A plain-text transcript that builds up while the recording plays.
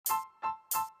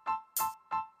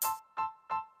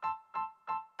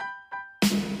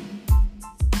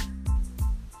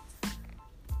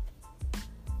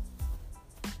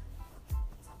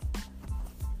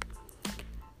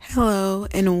Hello,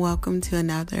 and welcome to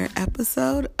another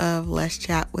episode of Let's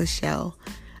Chat with Shell.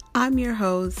 I'm your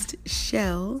host,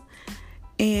 Shell,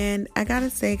 and I gotta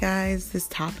say, guys, this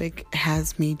topic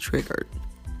has me triggered.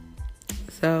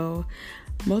 So,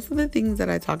 most of the things that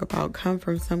I talk about come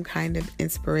from some kind of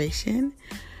inspiration,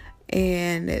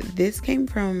 and this came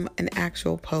from an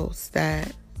actual post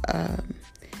that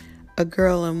a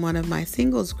girl in one of my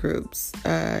singles groups,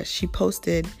 she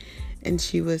posted. And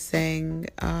she was saying,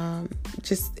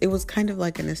 it was kind of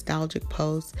like a nostalgic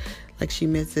post. Like she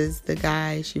misses the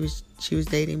guy she was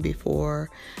dating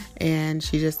before, and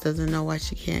she just doesn't know why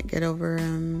she can't get over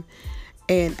him.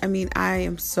 And I mean, I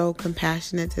am so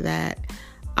compassionate to that.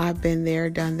 I've been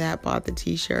there, done that, bought the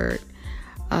t-shirt.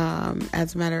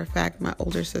 As a matter of fact, my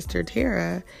older sister,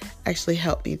 Tara, actually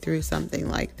helped me through something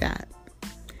like that.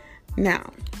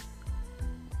 Now,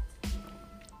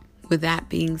 with that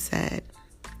being said,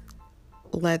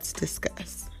 let's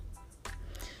discuss.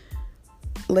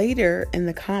 Later in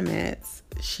the comments,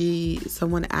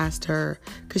 someone asked her,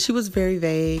 because she was very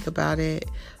vague about it.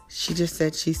 She just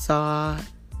said she saw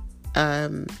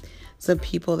some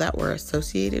people that were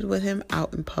associated with him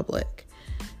out in public,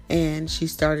 and she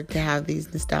started to have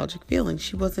these nostalgic feelings.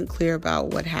 She wasn't clear about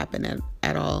what happened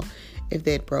at all, if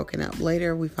they had broken up.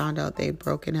 Later, we found out they'd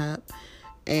broken up,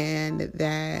 and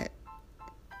that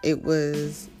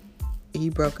he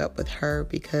broke up with her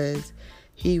because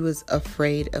he was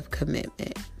afraid of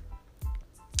commitment.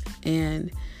 And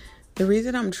the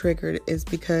reason I'm triggered is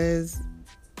because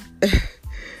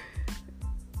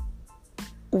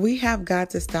we have got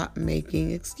to stop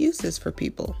making excuses for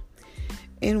people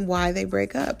and why they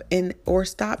break up, or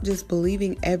stop just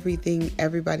believing everything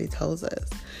everybody tells us,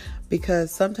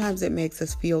 because sometimes it makes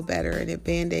us feel better and it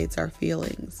band-aids our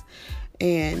feelings,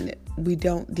 and we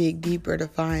don't dig deeper to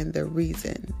find the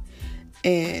reason.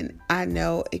 And I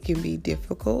know it can be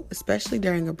difficult, especially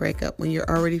during a breakup, when you're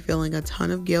already feeling a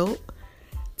ton of guilt,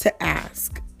 to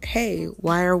ask, hey,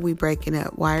 why are we breaking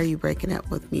up? Why are you breaking up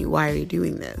with me? Why are you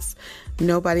doing this?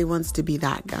 Nobody wants to be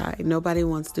that guy. Nobody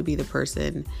wants to be the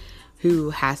person who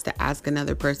has to ask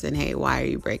another person, hey, why are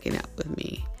you breaking up with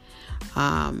me?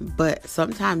 But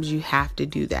sometimes you have to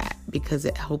do that because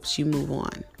it helps you move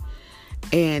on.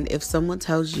 And if someone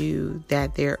tells you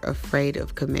that they're afraid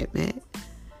of commitment,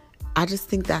 I just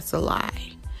think that's a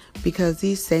lie, because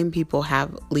these same people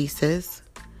have leases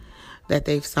that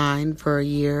they've signed for a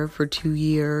year, for 2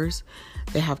 years.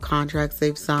 They have contracts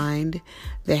they've signed.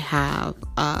 They have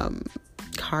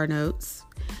car notes.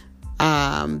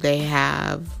 They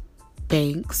have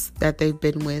banks that they've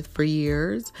been with for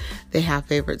years. They have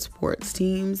favorite sports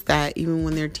teams that even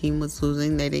when their team was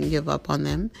losing, they didn't give up on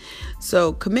them.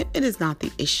 So commitment is not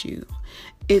the issue.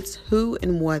 It's who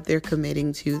and what they're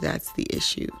committing to that's the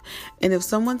issue. And if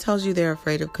someone tells you they're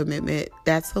afraid of commitment,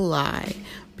 that's a lie.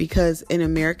 Because in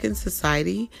American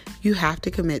society, you have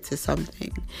to commit to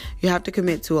something. You have to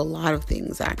commit to a lot of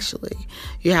things, actually.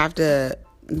 You have to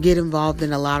get involved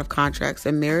in a lot of contracts.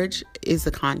 And marriage is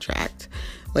a contract,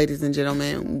 ladies and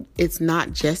gentlemen. It's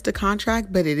not just a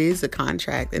contract, but it is a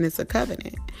contract, and it's a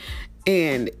covenant.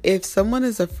 And if someone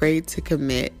is afraid to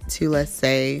commit to, let's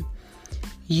say,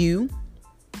 you,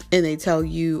 and they tell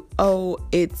you, oh,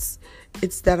 it's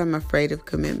that I'm afraid of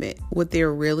commitment, what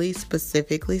they're really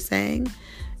specifically saying,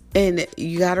 and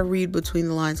you got to read between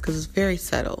the lines because it's very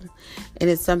subtle, and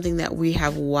it's something that we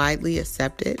have widely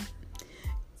accepted,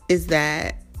 is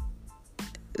that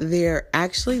they're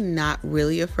actually not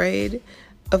really afraid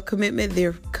of commitment.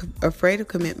 They're afraid of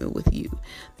commitment with you.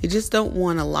 They just don't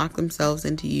want to lock themselves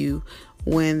into you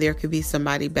when there could be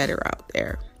somebody better out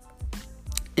there.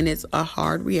 And it's a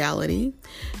hard reality,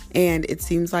 and it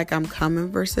seems like I'm coming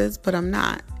versus, but I'm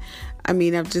not. I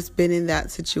mean, I've just been in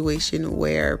that situation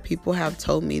where people have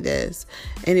told me this,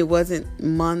 and it wasn't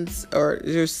months or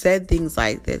said things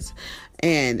like this,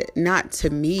 and not to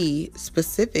me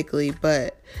specifically,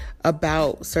 but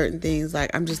about certain things,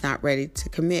 like I'm just not ready to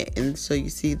commit. And so you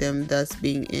see them thus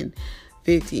being in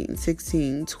 15,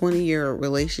 16, 20-year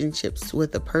relationships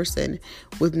with a person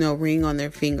with no ring on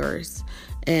their fingers.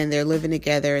 And they're living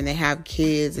together, and they have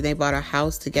kids, and they bought a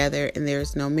house together, and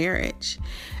there's no marriage.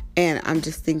 And I'm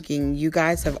just thinking, you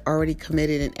guys have already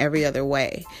committed in every other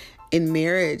way. And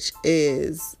marriage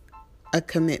is a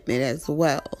commitment as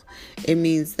well. It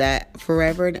means that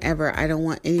forever and ever, I don't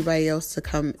want anybody else to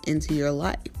come into your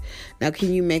life. Now,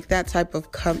 can you make that type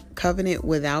of covenant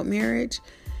without marriage?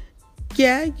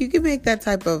 Yeah, you can make that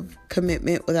type of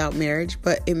commitment without marriage,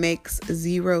 but it makes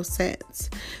zero sense,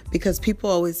 because people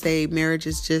always say marriage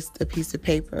is just a piece of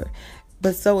paper,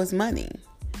 but so is money.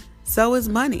 So is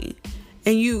money.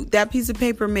 And that piece of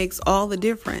paper makes all the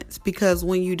difference, because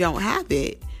when you don't have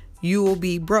it, you will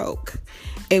be broke.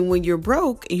 And when you're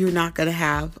broke, you're not going to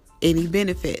have any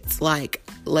benefits, like,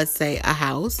 let's say, a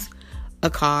house, a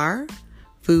car,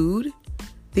 food,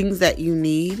 things that you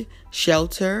need,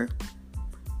 shelter.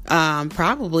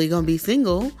 Probably going to be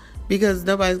single, because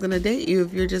nobody's going to date you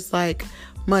if you're just like,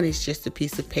 money's just a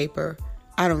piece of paper.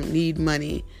 I don't need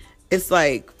money. It's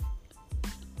like,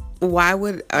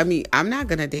 I'm not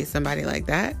going to date somebody like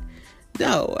that.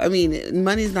 No,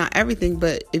 money's not everything,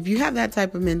 but if you have that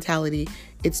type of mentality,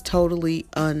 it's totally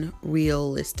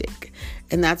unrealistic.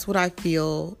 And that's what I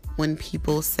feel when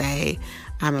people say,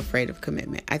 I'm afraid of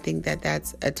commitment. I think that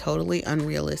that's a totally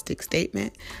unrealistic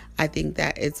statement. I think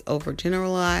that it's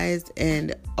overgeneralized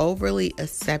and overly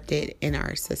accepted in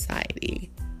our society.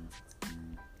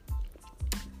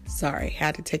 Sorry,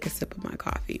 had to take a sip of my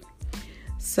coffee.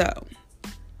 So,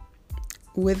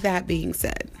 with that being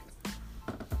said,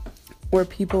 where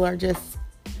people are just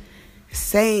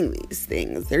saying these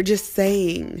things, they're just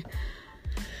saying,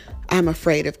 I'm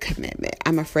afraid of commitment.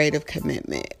 I'm afraid of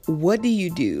commitment. What do you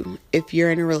do if you're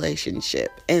in a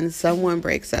relationship and someone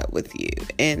breaks up with you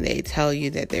and they tell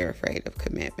you that they're afraid of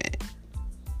commitment?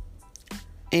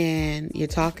 And you're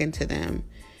talking to them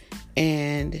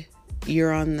and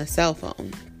you're on the cell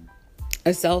phone.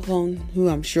 A cell phone who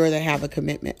I'm sure they have a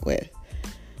commitment with.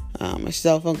 A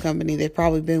cell phone company they've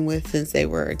probably been with since they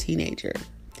were a teenager.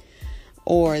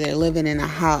 Or they're living in a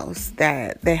house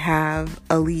that they have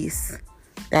a lease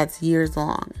that's years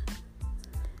long.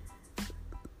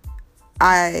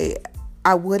 I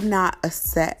would not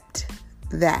accept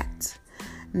that.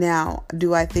 Now,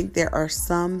 do I think there are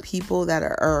some people that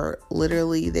are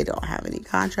literally, they don't have any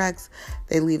contracts.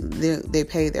 They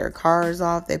pay their cars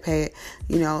off. They pay,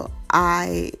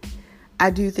 I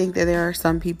do think that there are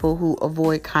some people who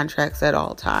avoid contracts at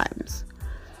all times.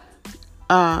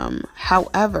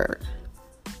 However,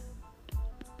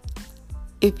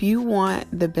 if you want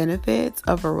the benefits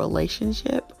of a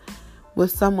relationship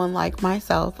with someone like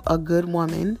myself, a good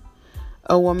woman,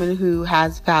 a woman who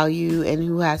has value and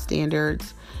who has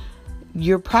standards,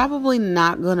 you're probably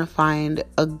not going to find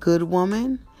a good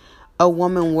woman, a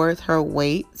woman worth her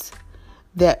weight,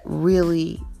 that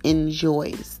really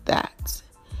enjoys that.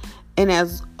 And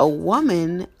as a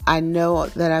woman, I know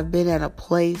that I've been at a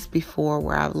place before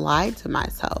where I've lied to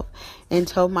myself and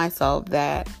told myself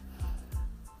that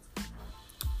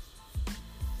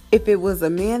if it was a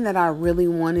man that I really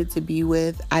wanted to be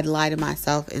with, I'd lie to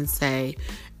myself and say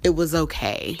it was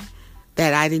okay,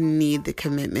 that I didn't need the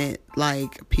commitment,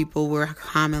 like people were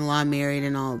common law married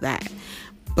and all that.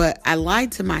 But I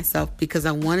lied to myself because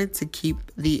I wanted to keep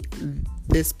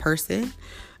this person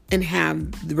and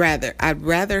I'd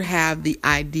rather have the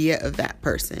idea of that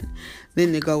person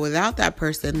than to go without that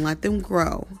person, let them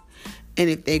grow. And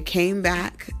if they came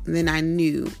back, then I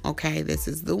knew, okay, this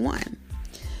is the one.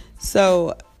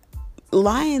 So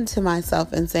lying to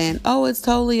myself and saying, oh, it's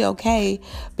totally okay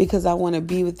because I want to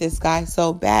be with this guy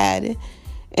so bad.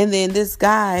 And then this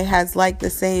guy has liked the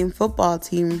same football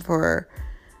team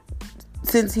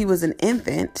since he was an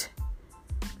infant.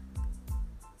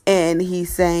 And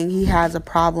he's saying he has a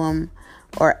problem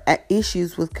or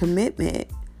issues with commitment.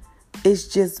 It's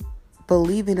just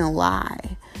believing a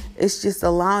lie. It's just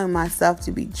allowing myself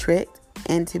to be tricked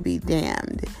and to be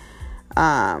damned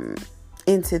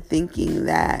into thinking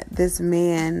that this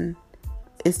man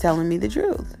is telling me the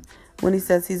truth when he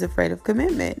says he's afraid of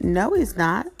commitment. No, he's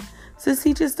not. Since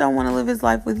he just don't want to live his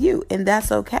life with you, and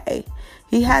that's okay.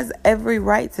 He has every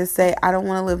right to say, I don't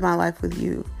want to live my life with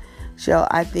you. So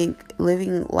I think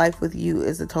living life with you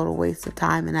is a total waste of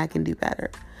time and I can do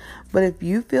better. But if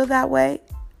you feel that way,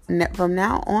 from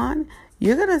now on,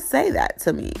 you're going to say that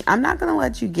to me. I'm not going to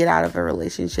let you get out of a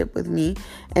relationship with me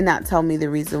and not tell me the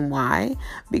reason why.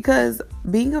 Because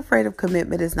being afraid of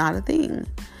commitment is not a thing.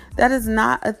 That is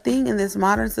not a thing in this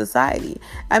modern society.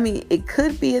 It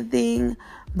could be a thing,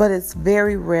 but it's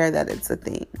very rare that it's a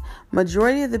thing.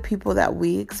 Majority of the people that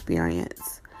we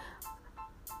experience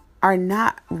are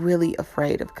not really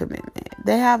afraid of commitment.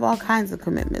 They have all kinds of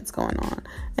commitments going on.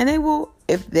 And they will,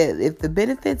 if the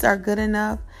benefits are good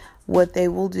enough, what they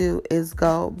will do is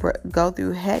go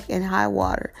through heck and high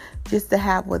water just to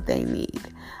have what they need.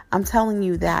 I'm telling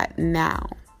you that now.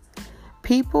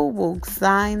 People will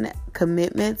sign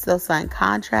commitments, they'll sign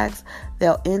contracts,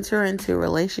 they'll enter into a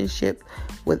relationship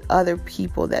with other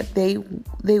people that they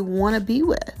want to be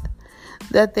with,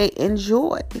 that they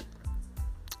enjoy.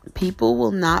 People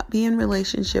will not be in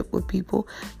relationship with people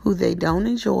who they don't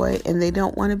enjoy and they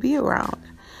don't want to be around.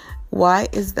 Why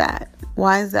is that?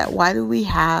 Why do we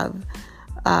have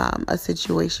a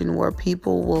situation where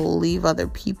people will leave other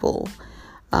people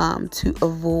to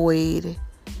avoid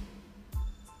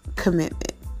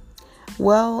commitment?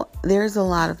 Well, there's a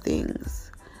lot of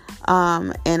things.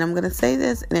 And I'm going to say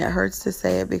this, and it hurts to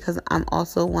say it because I'm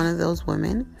also one of those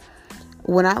women.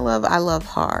 When I love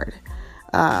hard.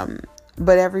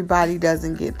 But everybody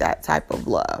doesn't get that type of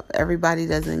love. Everybody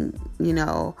doesn't,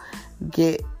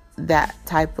 get that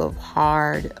type of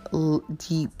hard,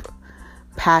 deep,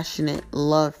 passionate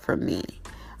love from me.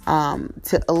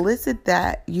 To elicit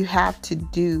that, you have to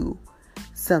do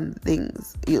some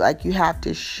things. You have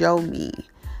to show me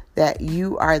that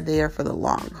you are there for the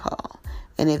long haul.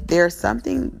 And if there's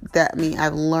something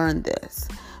I've learned this,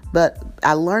 but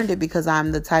I learned it because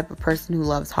I'm the type of person who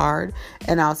loves hard,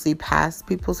 and I'll see past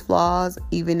people's flaws,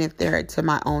 even if they're to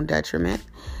my own detriment.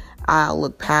 I'll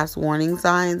look past warning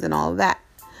signs and all of that.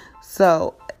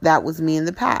 So that was me in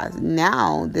the past.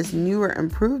 Now, this newer,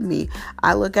 improved me,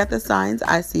 I look at the signs,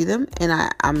 I see them,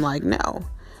 and I'm like, no,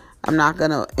 I'm not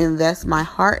going to invest my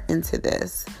heart into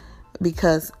this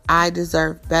because I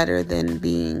deserve better than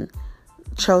being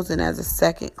chosen as a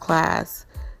second class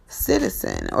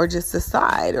citizen or just a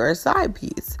side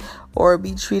piece, or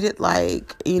be treated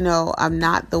like, I'm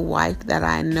not the wife that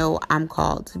I know I'm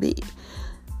called to be.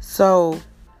 So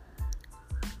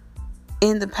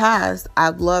in the past,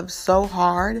 I've loved so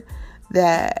hard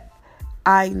that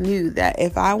I knew that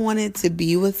if I wanted to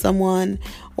be with someone,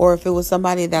 or if it was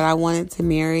somebody that I wanted to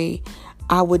marry,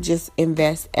 I would just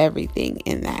invest everything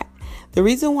in that. The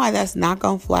reason why that's not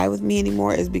going to fly with me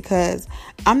anymore is because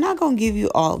I'm not going to give you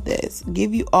all this,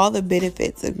 give you all the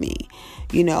benefits of me.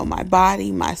 My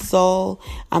body, my soul.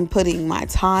 I'm putting my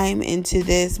time into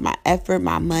this, my effort,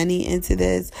 my money into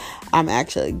this. I'm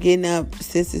actually getting up.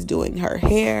 Sis is doing her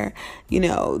hair,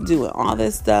 doing all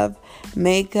this stuff,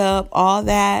 makeup, all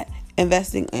that,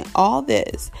 investing in all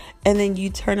this. And then you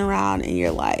turn around and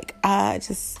you're like, I'm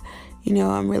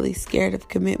really scared of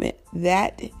commitment.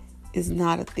 That is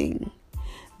not a thing.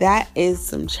 That is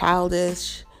some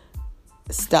childish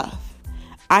stuff.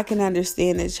 I can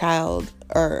understand a child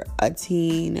or a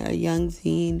teen, a young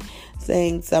teen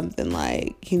saying something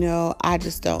like,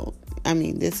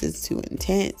 this is too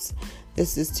intense.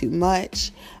 This is too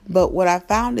much. But what I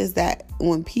found is that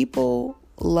when people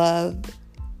love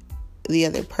the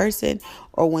other person,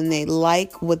 or when they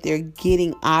like what they're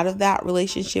getting out of that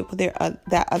relationship with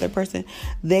that other person,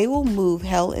 they will move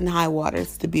hell and high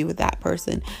waters to be with that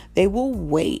person. They will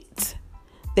wait.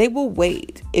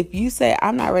 If you say,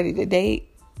 I'm not ready to date,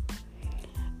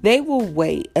 they will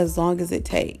wait as long as it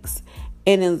takes,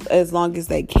 and as long as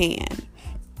they can.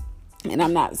 And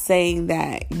I'm not saying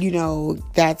that,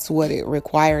 that's what it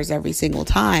requires every single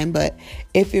time, but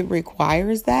if it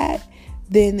requires that,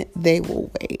 then they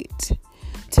will wait.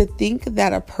 To think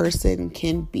that a person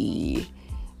can be,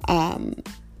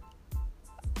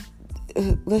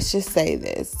 let's just say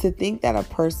this, to think that a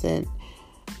person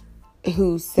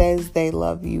who says they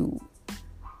love you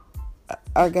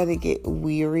are going to get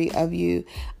weary of you,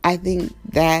 I think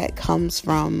that comes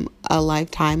from a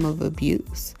lifetime of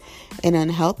abuse and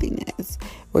unhealthiness,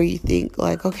 where you think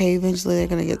like, okay, eventually they're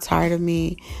going to get tired of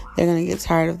me. They're going to get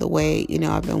tired of the wait.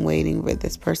 I've been waiting for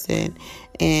this person,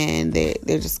 and they're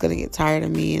just going to get tired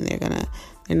of me, and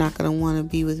they're not going to want to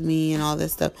be with me and all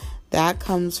this stuff. That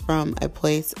comes from a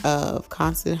place of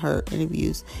constant hurt and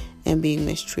abuse and being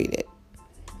mistreated.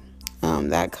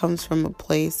 That comes from a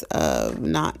place of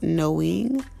not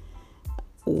knowing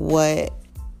what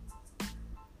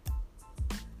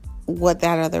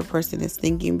that other person is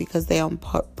thinking, because they on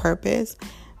purpose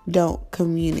don't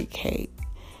communicate.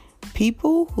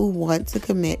 People who want to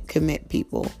commit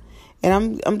people.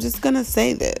 And I'm just going to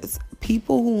say this.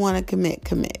 People who want to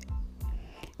commit.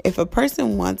 If a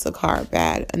person wants a car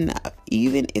bad enough,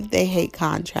 even if they hate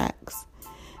contracts,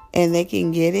 and they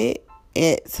can get it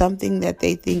at something that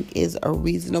they think is a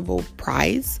reasonable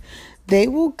price, they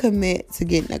will commit to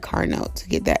getting a car note to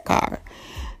get that car.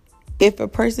 If a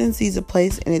person sees a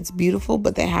place and it's beautiful,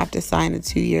 but they have to sign a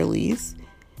 2-year lease,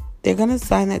 they're going to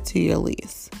sign that 2-year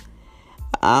lease.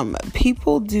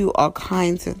 People do all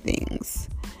kinds of things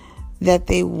that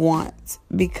they want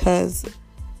because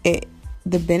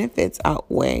the benefits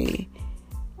outweigh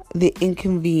the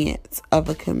inconvenience of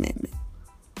a commitment.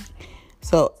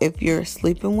 So if you're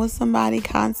sleeping with somebody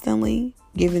constantly,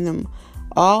 giving them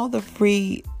all the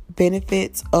free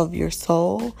benefits of your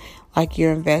soul, like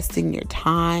you're investing your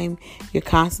time, you're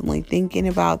constantly thinking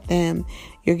about them,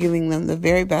 you're giving them the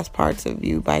very best parts of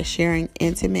you by sharing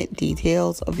intimate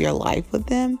details of your life with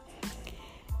them,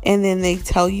 and then they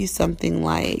tell you something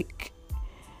like,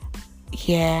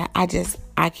 yeah, I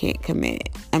can't commit.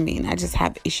 I just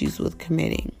have issues with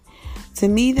committing. To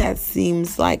me, that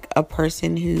seems like a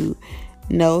person who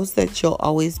knows that you'll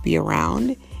always be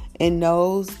around and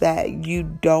knows that you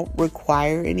don't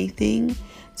require anything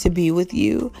to be with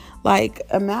you. Like,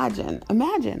 imagine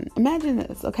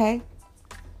this, okay?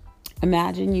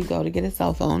 Imagine you go to get a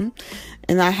cell phone,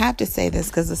 and I have to say this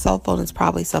because the cell phone is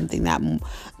probably something that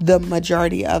the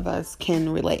majority of us can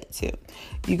relate to.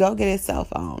 You go get a cell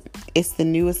phone. It's the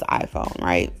newest iPhone,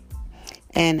 right?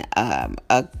 And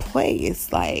a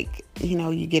place like,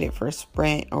 you get it for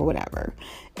Sprint or whatever.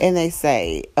 And they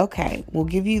say, okay, we'll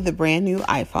give you the brand new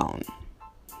iPhone.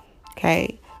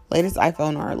 Okay? Latest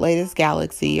iPhone or latest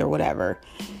Galaxy or whatever.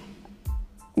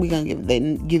 We're going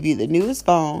to give you the newest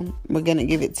phone. We're going to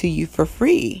give it to you for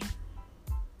free.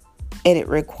 And it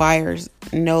requires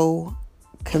no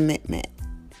commitment.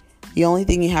 The only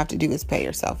thing you have to do is pay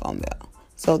your cell phone bill.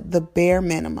 So the bare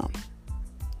minimum.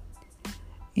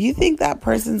 You think that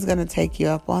person's going to take you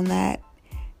up on that?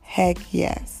 Heck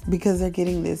yes. Because they're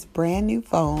getting this brand new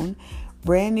phone,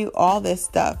 brand new all this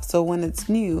stuff. So when it's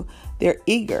new, they're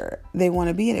eager. They want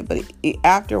to be in it. But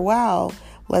after a while,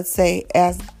 let's say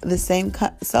as the same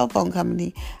cell phone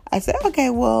company, I say, okay,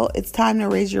 well, it's time to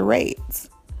raise your rates.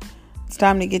 It's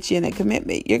time to get you in a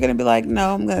commitment. You're going to be like,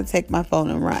 no, I'm going to take my phone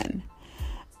and run.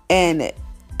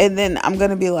 And then I'm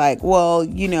going to be like, well,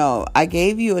 I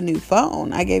gave you a new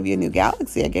phone. I gave you a new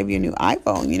Galaxy. I gave you a new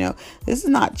iPhone. This is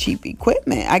not cheap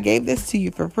equipment. I gave this to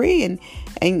you for free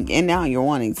and now you're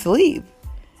wanting to leave.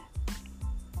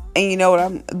 And you know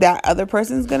what that other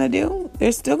person's going to do?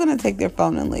 They're still going to take their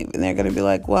phone and leave. And they're going to be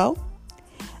like, well,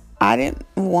 I didn't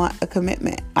want a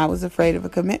commitment. I was afraid of a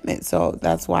commitment. So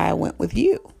that's why I went with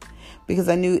you. Because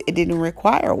I knew it didn't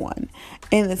require one.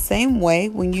 In the same way,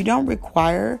 when you don't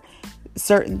require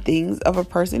certain things of a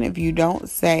person, if you don't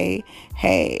say,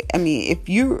 hey, if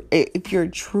you're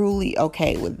truly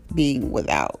okay with being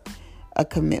without a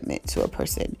commitment to a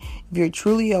person, if you're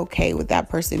truly okay with that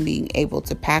person being able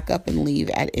to pack up and leave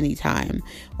at any time,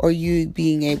 or you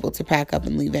being able to pack up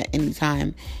and leave at any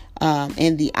time,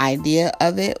 and the idea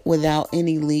of it without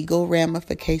any legal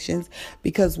ramifications,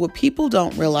 because what people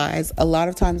don't realize, a lot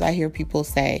of times I hear people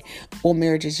say, well,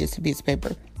 marriage is just a piece of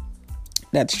paper.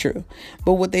 That's true.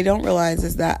 But what they don't realize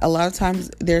is that a lot of times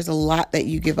there's a lot that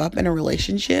you give up in a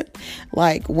relationship.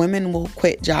 Like women will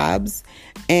quit jobs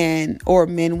or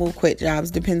men will quit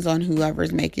jobs, depends on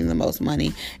whoever's making the most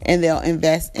money, and they'll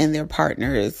invest in their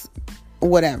partners,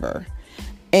 whatever.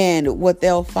 And what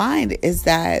they'll find is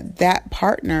that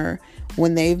partner,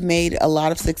 when they've made a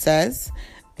lot of success,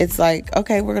 it's like,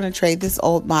 okay, we're going to trade this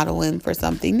old model in for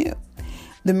something new.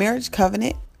 The marriage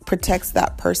covenant protects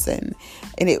that person,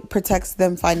 and it protects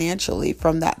them financially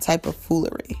from that type of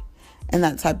foolery and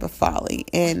that type of folly.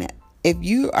 And if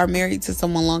you are married to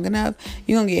someone long enough,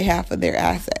 you're going to get half of their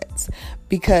assets,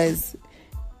 because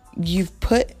you've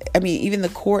even the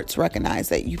courts recognize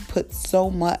that you put so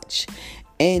much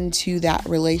into that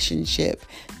relationship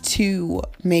to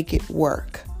make it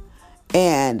work.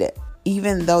 And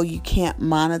even though you can't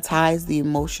monetize the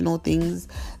emotional things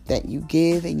that you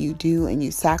give and you do and you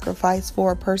sacrifice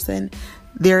for a person,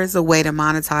 there is a way to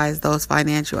monetize those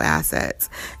financial assets,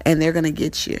 and they're going to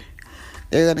get you.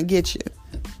 They're going to get you.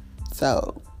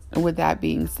 So with that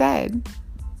being said,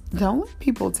 don't let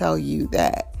people tell you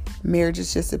that marriage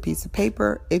is just a piece of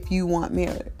paper if you want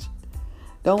marriage.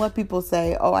 Don't let people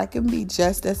say, oh, I can be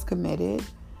just as committed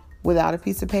without a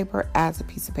piece of paper as a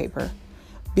piece of paper.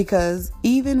 Because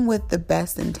even with the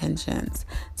best intentions,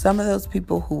 some of those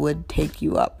people who would take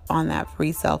you up on that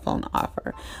free cell phone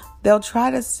offer, they'll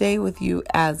try to stay with you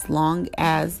as long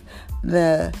as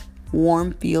the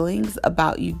warm feelings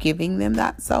about you giving them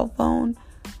that cell phone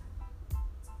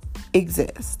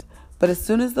exist. But as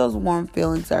soon as those warm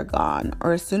feelings are gone,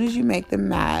 or as soon as you make them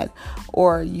mad,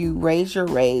 or you raise your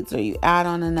rates, or you add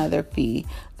on another fee,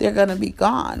 they're going to be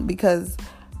gone, because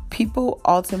people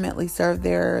ultimately serve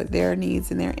their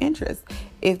needs and their interests.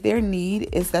 If their need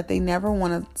is that they never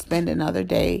want to spend another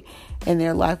day in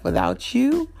their life without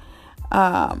you,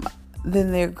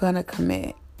 then they're going to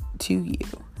commit to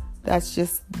you. That's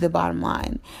just the bottom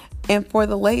line. And for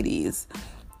the ladies,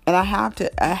 and I have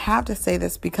to say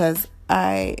this, because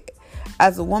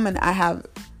as a woman, I have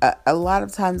a lot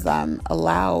of times I'm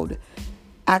allowed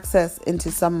access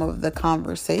into some of the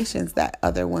conversations that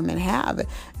other women have.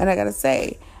 And I got to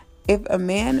say, if a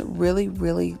man really,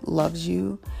 really loves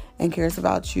you and cares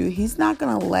about you, he's not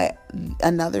going to let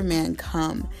another man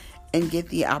come and get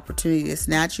the opportunity to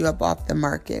snatch you up off the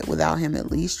market without him at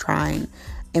least trying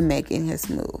and making his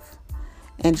move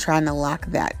and trying to lock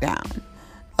that down.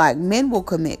 Like, men will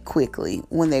commit quickly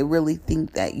when they really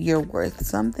think that you're worth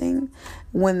something.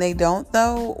 When they don't,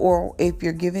 though, or if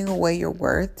you're giving away your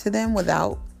worth to them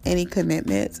without any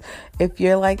commitments. If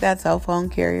you're like that cell phone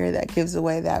carrier that gives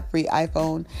away that free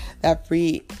iPhone, that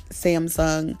free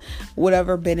Samsung,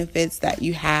 whatever benefits that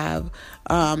you have,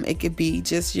 it could be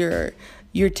just your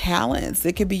talents,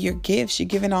 it could be your gifts. You're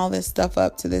giving all this stuff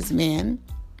up to this man,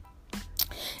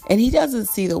 and he doesn't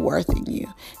see the worth in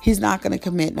you. He's not going to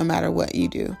commit no matter what you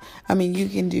do. I mean, you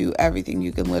can do everything.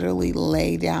 You can literally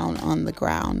lay down on the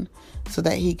ground so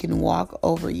that he can walk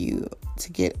over you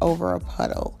to get over a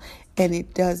puddle. And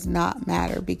it does not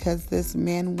matter, because this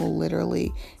man will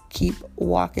literally keep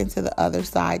walking to the other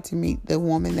side to meet the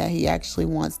woman that he actually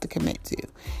wants to commit to.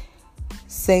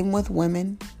 Same with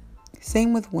women.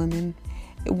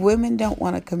 Women don't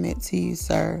want to commit to you,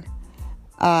 sir.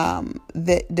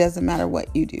 That doesn't matter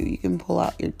what you do. You can pull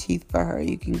out your teeth for her.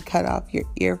 You can cut off your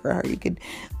ear for her. You can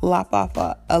lop off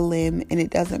a limb, and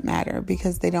it doesn't matter,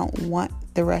 because they don't want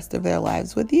the rest of their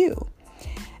lives with you.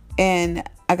 And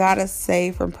I gotta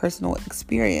say from personal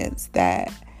experience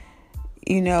that,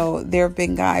 there have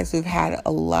been guys who've had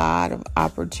a lot of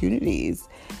opportunities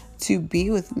to be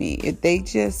with me. If they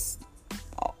just,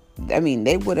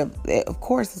 they would have, of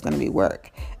course it's going to be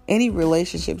work. Any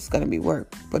relationship is going to be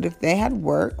work. But if they had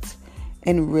worked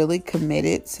and really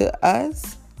committed to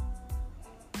us,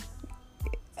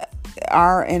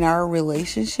 in our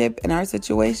relationship, in our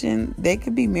situation, they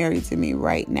could be married to me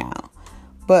right now.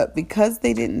 But because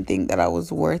they didn't think that I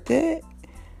was worth it,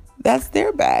 that's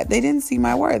their bad. They didn't see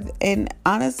my worth. And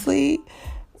honestly,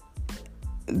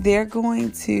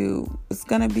 it's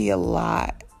going to be a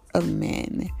lot of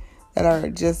men that are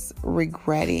just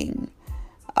regretting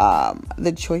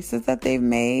the choices that they've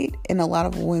made, and a lot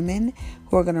of women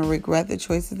who are going to regret the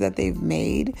choices that they've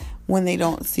made when they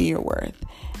don't see your worth.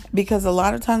 Because a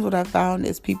lot of times what I found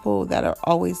is people that are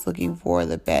always looking for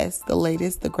the best, the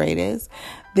latest, the greatest,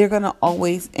 they're going to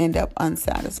always end up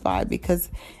unsatisfied, because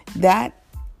that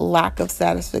lack of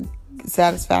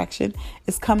satisfaction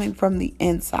is coming from the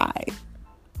inside.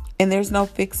 And there's no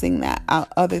fixing that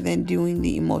other than doing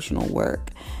the emotional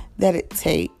work that it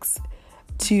takes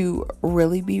to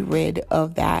really be rid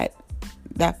of that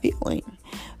feeling.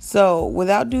 So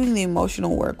without doing the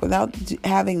emotional work, without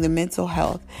having the mental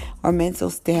health or mental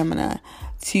stamina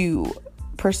to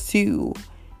pursue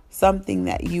something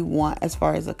that you want as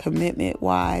far as a commitment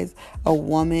wise, a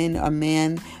woman, a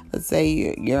man, let's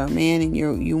say you're a man and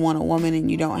you want a woman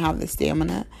and you don't have the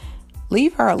stamina,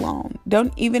 leave her alone.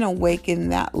 Don't even awaken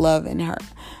that love in her.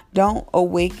 Don't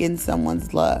awaken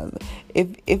someone's love.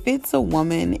 If it's a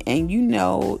woman and you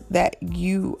know that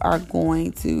you are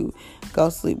going to go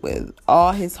sleep with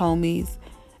all his homies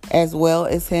as well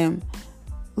as him,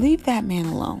 leave that man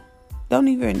alone. Don't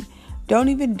even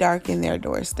darken their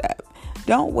doorstep.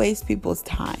 Don't waste people's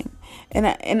time.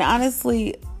 And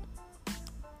honestly,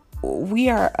 we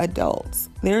are adults.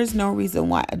 There is no reason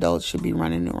why adults should be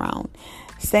running around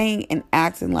saying and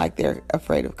acting like they're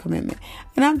afraid of commitment.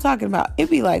 And I'm talking about,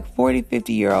 it'd be like 40,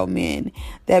 50-year-old men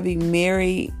that be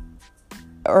married,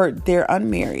 or they're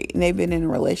unmarried and they've been in a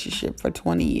relationship for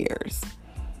 20 years.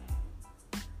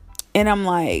 And I'm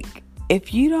like,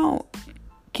 if you don't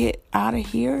get out of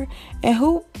here, and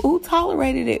who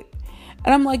tolerated it?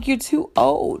 And I'm like, you're too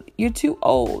old. You're too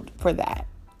old for that.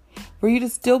 For you to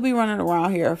still be running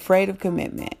around here afraid of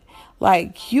commitment.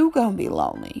 Like, you gonna be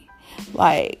lonely.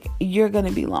 Like, you're going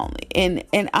to be lonely.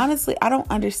 And honestly, I don't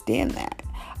understand that.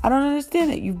 I don't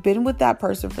understand it. You've been with that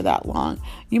person for that long.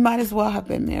 You might as well have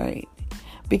been married,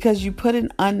 because you put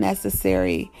an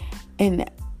unnecessary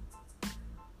and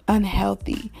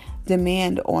unhealthy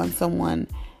demand on someone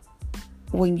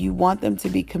when you want them to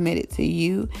be committed to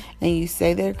you, and you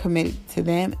say they're committed to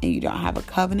them and you don't have a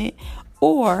covenant,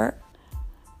 or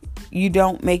you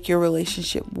don't make your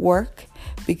relationship work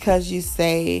because you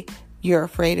say you're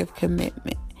afraid of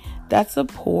commitment. That's a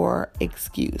poor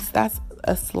excuse. That's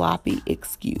a sloppy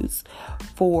excuse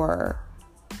for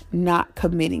not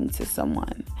committing to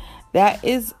someone. That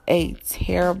is a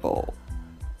terrible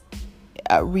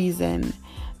reason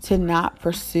to not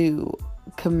pursue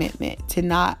commitment, to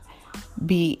not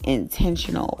be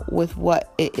intentional with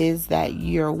what it is that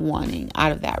you're wanting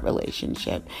out of that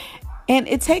relationship. And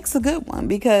it takes a good one,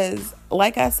 because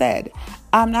like I said,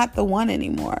 I'm not the one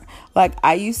anymore. Like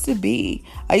I used to be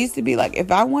like,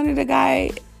 if I wanted a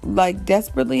guy like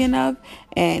desperately enough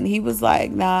and he was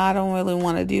like, nah, I don't really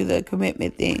want to do the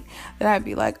commitment thing, then I'd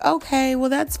be like, okay, well,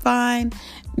 that's fine.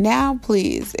 Now,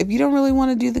 please, if you don't really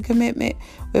want to do the commitment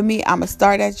with me, I'm going to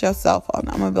start at your cell phone.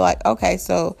 I'm going to be like, okay,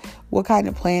 so what kind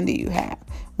of plan do you have?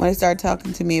 When they start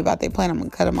talking to me about their plan, I'm going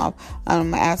to cut them off.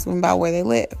 I'm going to ask them about where they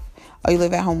live. Oh, you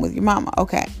live at home with your mama.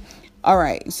 Okay. All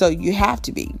right. So you have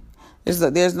to be.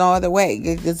 There's no other way.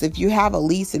 Because if you have a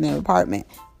lease in an apartment,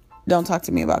 Don't talk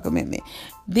to me about commitment.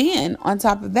 Then on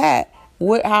top of that,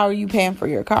 how are you paying for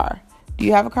your car? Do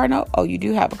you have a car note? Oh, you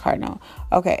do have a car note.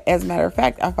 Okay. As a matter of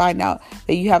fact, I find out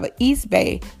that you have an East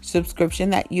Bay subscription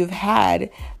that you've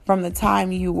had from the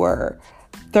time you were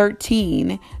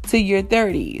 13 to your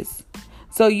 30s.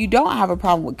 So you don't have a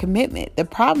problem with commitment. The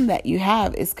problem that you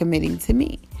have is committing to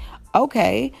me.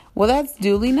 Okay, well, that's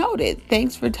duly noted.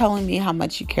 Thanks for telling me how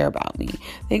much you care about me.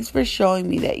 Thanks for showing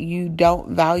me that you don't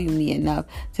value me enough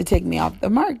to take me off the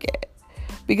market.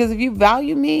 Because if you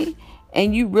value me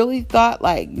and you really thought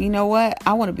like, you know what,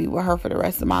 I want to be with her for the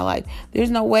rest of my life, there's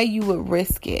no way you would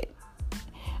risk it.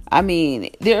 I mean,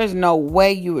 there's no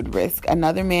way you would risk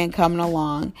another man coming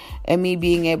along and me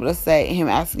being able to say, him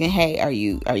asking, hey, are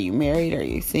you married? Are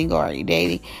you single? Are you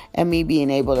dating? And me being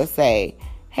able to say,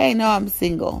 hey, no, I'm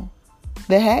single.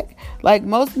 The heck? Like,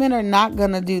 most men are not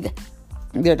going to do that.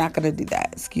 They're not going to do that.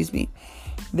 Excuse me.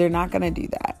 They're not going to do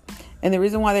that. And the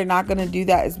reason why they're not going to do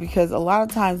that is because a lot of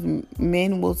times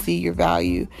men will see your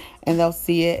value and they'll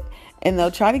see it and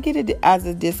they'll try to get it as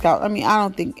a discount. I mean, I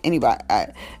don't think anybody,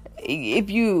 if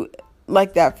you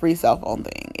like that free cell phone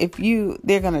thing,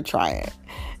 they're going to try it.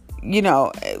 You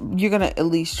know, you're going to at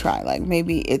least try. Like,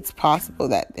 maybe it's possible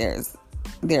that there's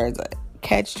a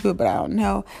catch to it, but I don't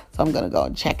know. So I'm going to go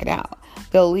and check it out.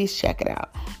 They'll at least check it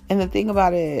out. And the thing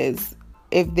about it is,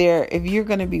 if you're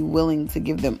going to be willing to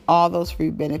give them all those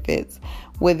free benefits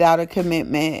without a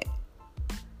commitment,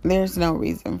 there's no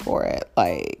reason for it.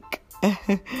 Like,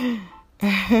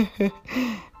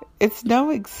 it's no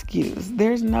excuse.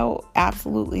 There's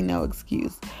absolutely no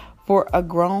excuse for a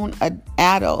grown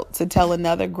adult to tell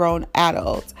another grown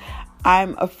adult,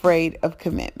 I'm afraid of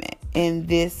commitment in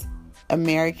this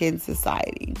American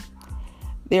society.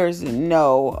 There's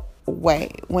no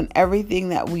way, when everything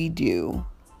that we do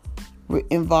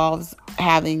involves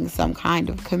having some kind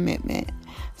of commitment,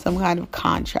 some kind of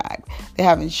contract. They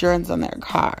have insurance on their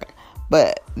car,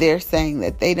 but they're saying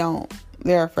that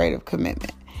they're afraid of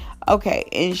commitment. Okay,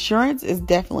 insurance is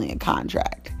definitely a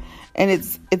contract, and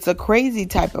it's a crazy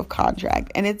type of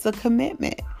contract, and it's a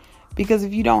commitment, because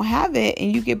if you don't have it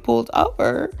and you get pulled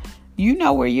over, you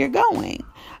know where you're going.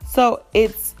 So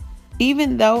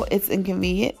even though it's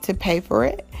inconvenient to pay for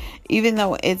it, even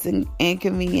though it's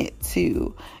inconvenient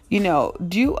to,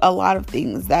 do a lot of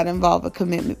things that involve a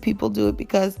commitment, people do it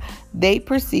because they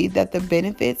perceive that the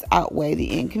benefits outweigh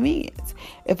the inconvenience.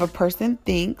 If a person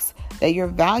thinks that your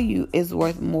value is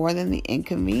worth more than the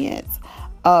inconvenience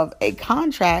of a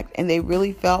contract and they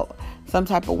really felt some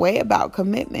type of way about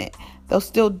commitment, they'll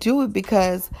still do it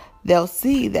because they'll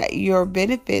see that your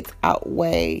benefits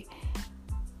outweigh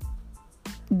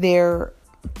their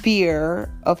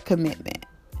fear of commitment.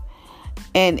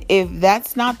 And if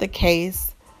that's not the case,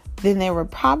 then they were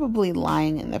probably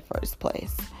lying in the first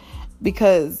place,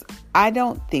 because I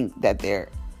don't think that there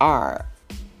are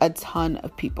a ton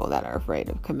of people that are afraid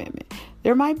of commitment.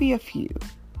 There might be a few.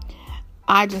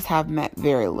 I just have met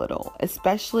very little,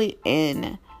 especially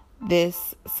in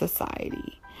this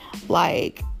society.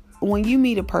 Like, when you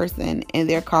meet a person and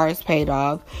their car is paid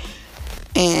off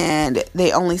and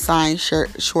they only sign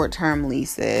short-term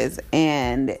leases,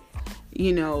 and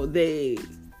they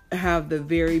have the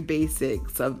very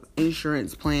basics of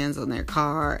insurance plans on their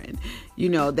car, and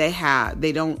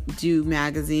they don't do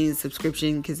magazine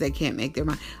subscription because they can't make their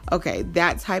money. Okay,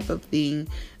 that type of thing,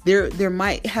 there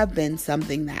might have been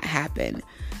something that happened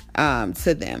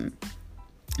to them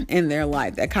in their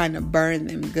life that kind of burned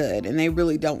them good, and they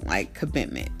really don't like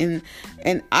commitment.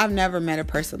 And I've never met a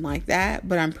person like that,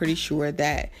 but I'm pretty sure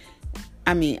that,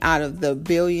 out of the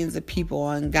billions of people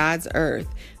on God's earth,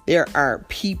 there are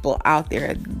people out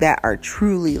there that are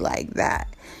truly like that.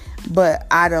 But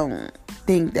I don't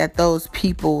think that those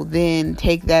people then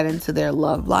take that into their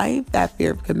love life, that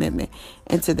fear of commitment,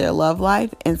 into their love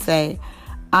life, and say,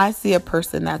 I see a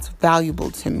person that's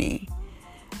valuable to me,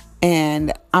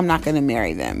 and I'm not going to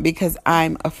marry them because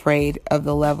I'm afraid of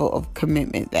the level of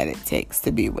commitment that it takes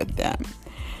to be with them.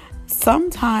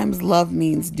 Sometimes love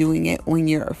means doing it when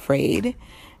you're afraid,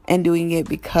 and doing it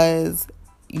because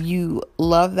you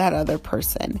love that other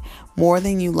person more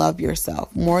than you love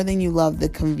yourself, more than you love the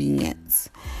convenience.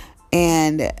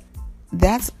 And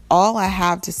that's all I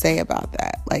have to say about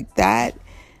that. Like, that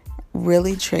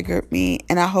really triggered me,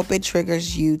 and I hope it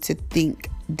triggers you to think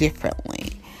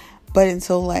differently. But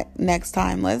until next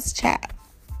time, let's chat.